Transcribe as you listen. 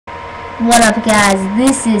What up, guys?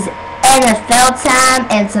 This is NFL time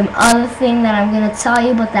and some other thing that I'm going to tell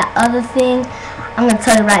you, but that other thing I'm going to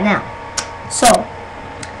tell you right now. So,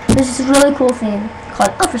 this is a really cool thing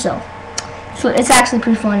called Up For Self. So it's actually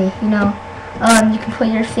pretty funny, you know. You can put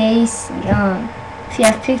your face, if you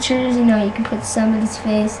have pictures, you know, you can put somebody's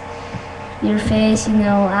face, your face, you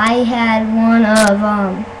know. I had one of,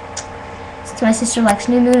 since my sister likes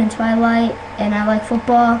New Moon and Twilight, and I like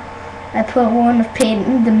football, I put one of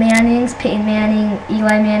Peyton Mannings, Eli Manning,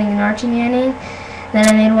 and Archie Manning. Then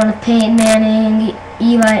I made one of Peyton Manning,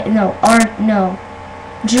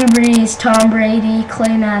 Drew Brees, Tom Brady,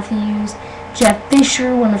 Clay Matthews, Jeff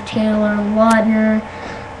Fisher, one of Taylor Lautner,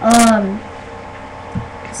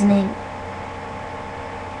 what's his name?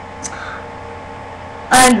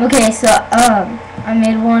 I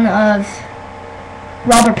made one of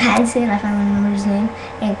Robert Pattinson, I finally remember his name,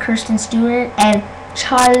 and Kirsten Stewart, and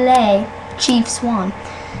Charlie Chief Swan.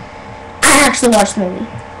 I actually watched the movie,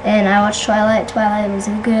 and I watched Twilight. Twilight was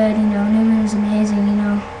good, you know. New Moon was amazing, you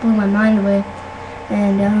know, blew my mind away.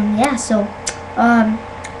 And yeah, so I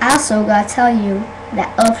also gotta tell you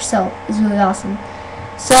that Up For Self is really awesome.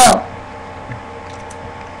 So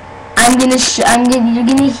you're gonna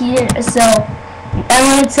hear. So I'm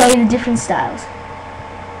gonna tell you the different styles.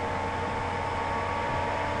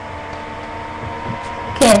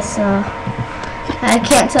 Okay, so I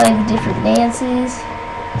can't tell you the different dances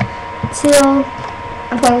till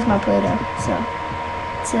I'm playing with my Play-Doh, so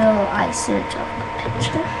till I search up a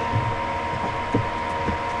picture.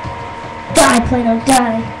 Die, Play-Doh,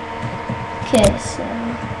 die. Okay, so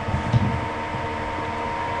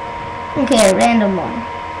random one.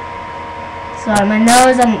 Sorry, my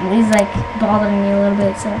nose is like bothering me a little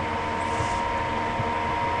bit, so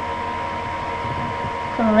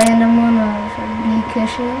a random one of B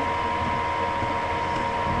cushion.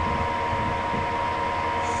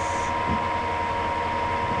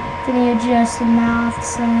 Then you adjust the mouth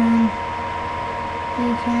so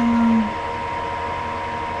you can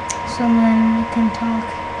talk.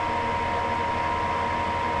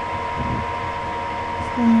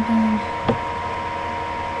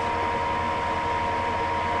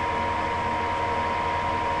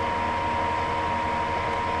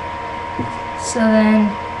 So then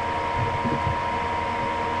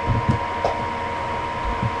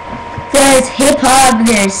there's hip hop,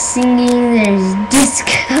 there's singing, there's disco,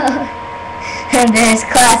 and there's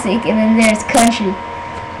classic, and then there's country.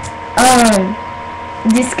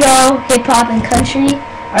 Disco, hip hop, and country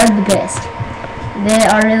are the best. They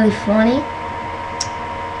are really funny,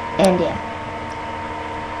 and yeah.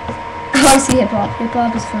 I want to see hip hop. Hip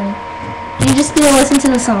hop is funny. You just need to listen to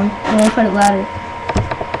the song. I'm gonna put it louder.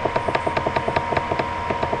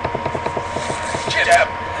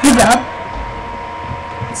 Hip hop.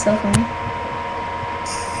 It's so funny.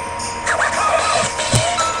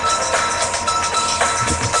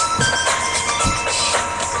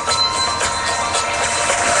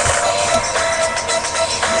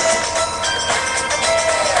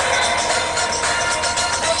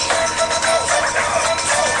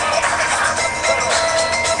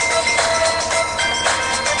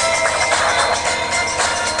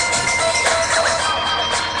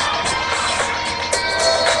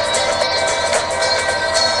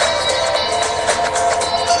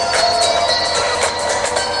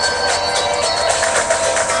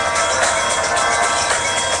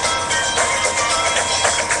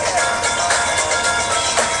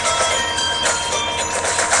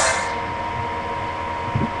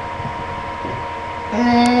 And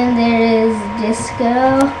then there is disco,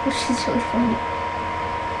 which is really funny.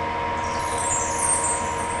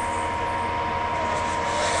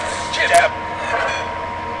 Get up.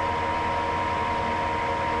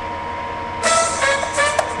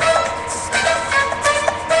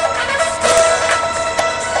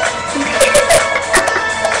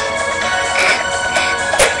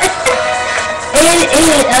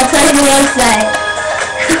 I'll tell you the website.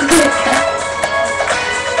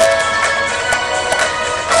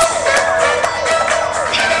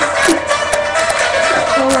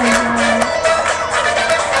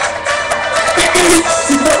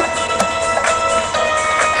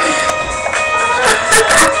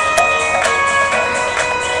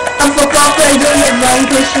 A football player doing a run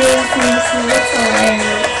pushing. That's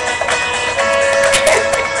hilarious.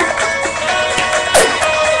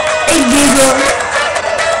 A giggle.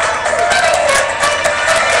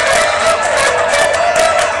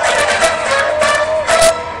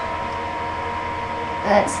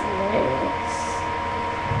 That's hilarious.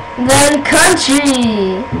 Then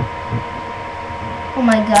country. Oh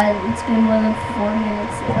my god, it's been more than 4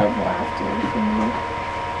 minutes of laughter for me.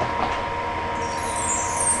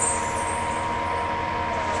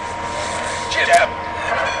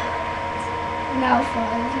 Now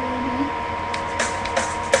 5 maybe.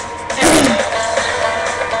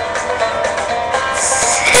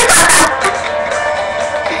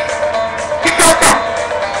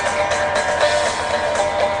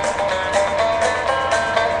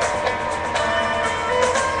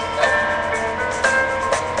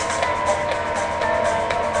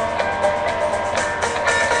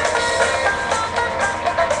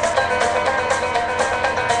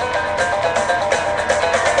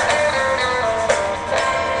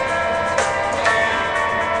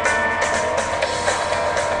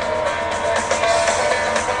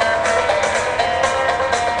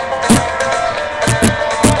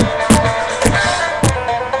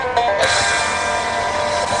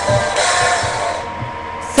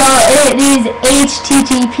 It is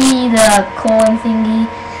HTTP, the colon thingy.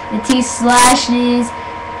 The T slash is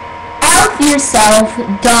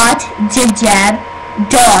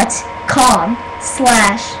elfyourself.jibjab.com/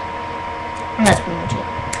 and that's pretty much it.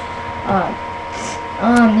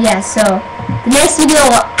 Yeah, so the next video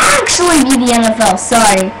will actually be the NFL,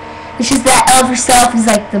 sorry. It's just that Elf Yourself is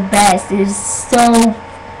like the best. It is so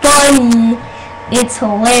funny. It's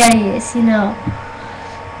hilarious, you know.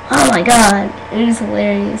 Oh my god, it is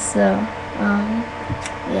hilarious. So,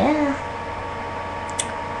 yeah.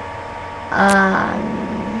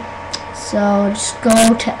 So just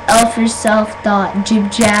go to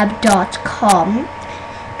elfyourself.jibjab.com.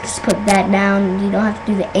 Just put that down. You don't have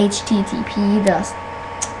to do the HTTP. The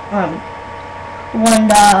one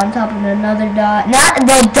dot on top of another dot, not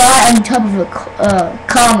the dot on top of a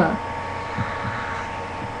comma.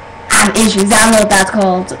 Issues. I don't know what that's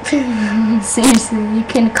called. Seriously, you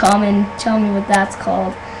can comment and tell me what that's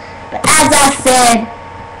called. But as I said,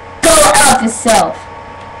 go Elf Yourself.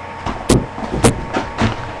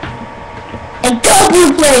 And go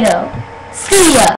Blue Play-Doh. See ya.